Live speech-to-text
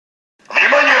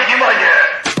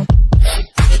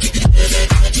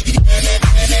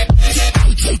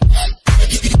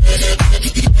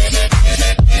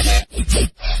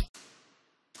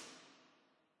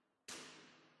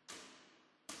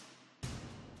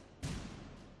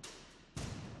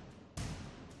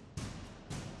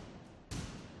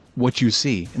What you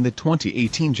see in the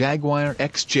 2018 Jaguar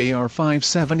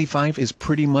XJR575 is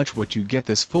pretty much what you get.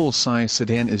 This full-size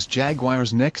sedan is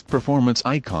Jaguar's next performance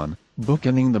icon,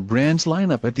 bookending the brand's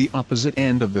lineup at the opposite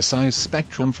end of the size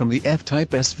spectrum from the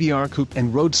F-Type SVR Coupe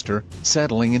and Roadster,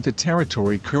 settling into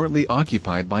territory currently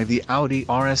occupied by the Audi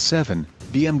RS7,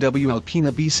 BMW Alpina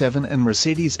B7 and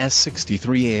Mercedes S63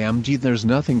 AMG. There's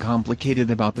nothing complicated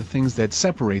about the things that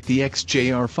separate the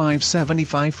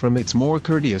XJR575 from its more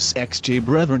courteous XJ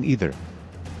brethren either.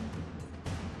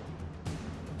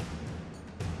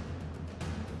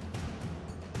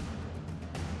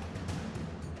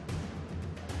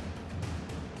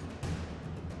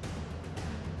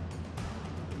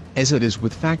 As it is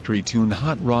with factory-tuned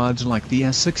hot rods like the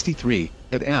S63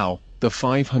 et al., the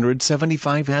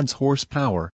 575 adds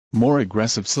horsepower, more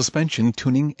aggressive suspension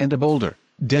tuning and a bolder,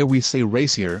 dare we say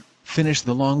racier, finish.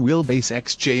 The long-wheelbase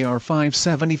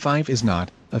XJR575 is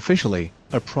not, officially,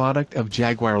 a product of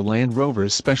Jaguar Land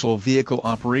Rover's special vehicle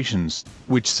operations,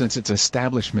 which since its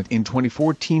establishment in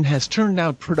 2014 has turned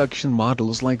out production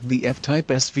models like the F-Type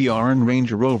SVR and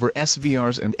Range Rover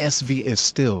SVRs and SV is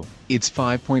still. Its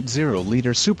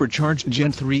 5.0-liter supercharged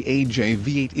Gen 3 AJ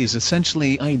V8 is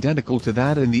essentially identical to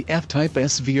that in the F-Type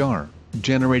SVR,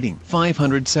 generating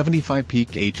 575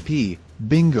 peak HP,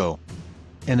 bingo,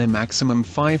 and a maximum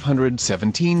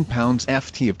 517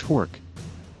 pounds-ft of torque.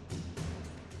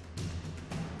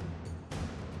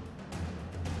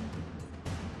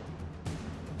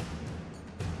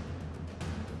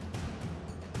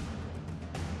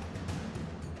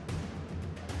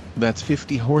 That's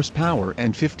 50 horsepower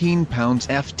and 15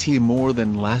 pounds-ft more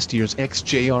than last year's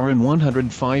XJR and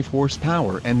 105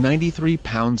 horsepower and 93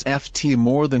 pounds-ft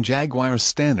more than Jaguar's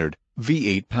standard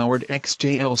V8-powered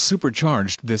XJL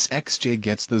supercharged. This XJ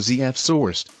gets the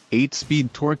ZF-sourced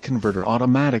 8-speed torque converter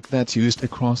automatic that's used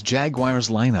across Jaguar's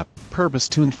lineup,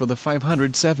 purpose-tuned for the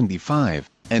 575,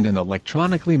 and an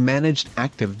electronically managed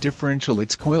active differential.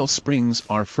 Its coil springs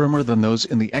are firmer than those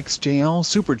in the XJL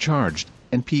supercharged,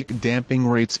 and peak damping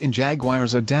rates in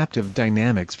Jaguar's adaptive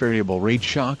dynamics variable rate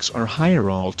shocks are higher.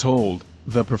 All told,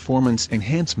 the performance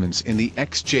enhancements in the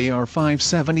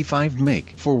XJR575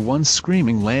 make for one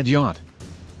screaming lad yacht.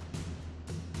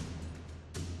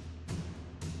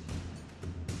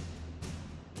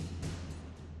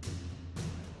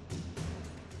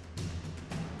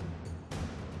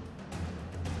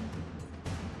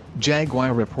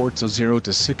 Jaguar reports a 0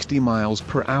 to 60 miles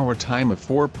per hour time of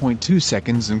 4.2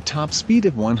 seconds and top speed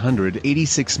of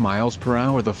 186 miles per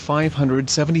hour. The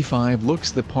 575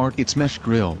 looks the part. Its mesh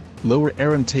grille, lower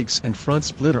air intakes and front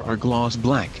splitter are gloss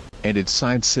black, and its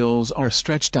side sills are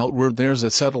stretched outward. There's a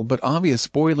subtle but obvious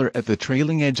spoiler at the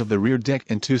trailing edge of the rear deck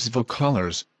in two Civo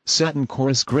colors, satin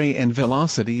chorus gray and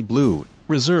velocity blue,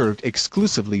 reserved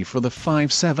exclusively for the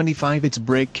 575. Its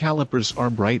brake calipers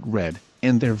are bright red,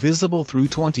 and they're visible through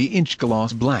 20-inch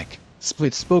gloss black,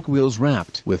 split-spoke wheels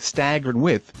wrapped with staggered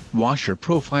width, washer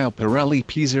profile Pirelli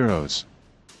P0s.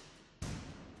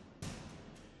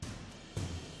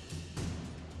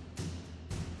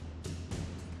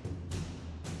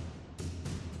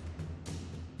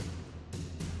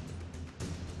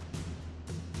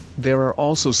 There are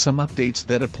also some updates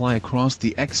that apply across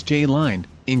the XJ line,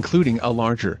 including a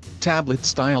larger,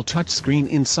 tablet-style touchscreen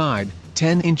inside,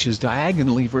 10 inches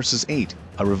diagonally versus 8,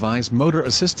 a revised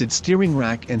motor-assisted steering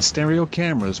rack and stereo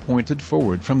cameras pointed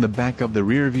forward from the back of the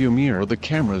rear-view mirror. The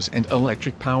cameras and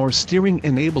electric power steering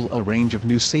enable a range of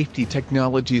new safety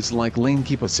technologies like lane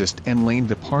keep assist and lane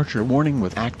departure warning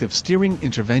with active steering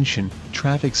intervention,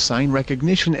 traffic sign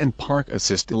recognition and park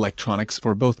assist electronics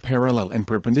for both parallel and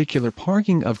perpendicular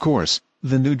parking. Of course,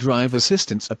 the new drive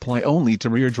assistants apply only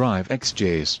to rear-drive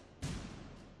XJs.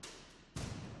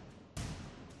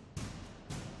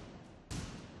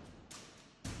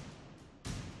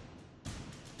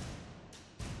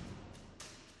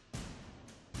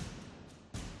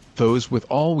 Those with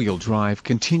all-wheel drive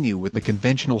continue with the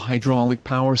conventional hydraulic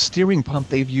power steering pump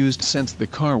they've used since the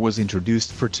car was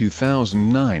introduced for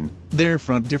 2009. Their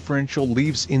front differential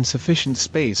leaves insufficient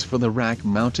space for the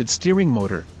rack-mounted steering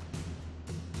motor,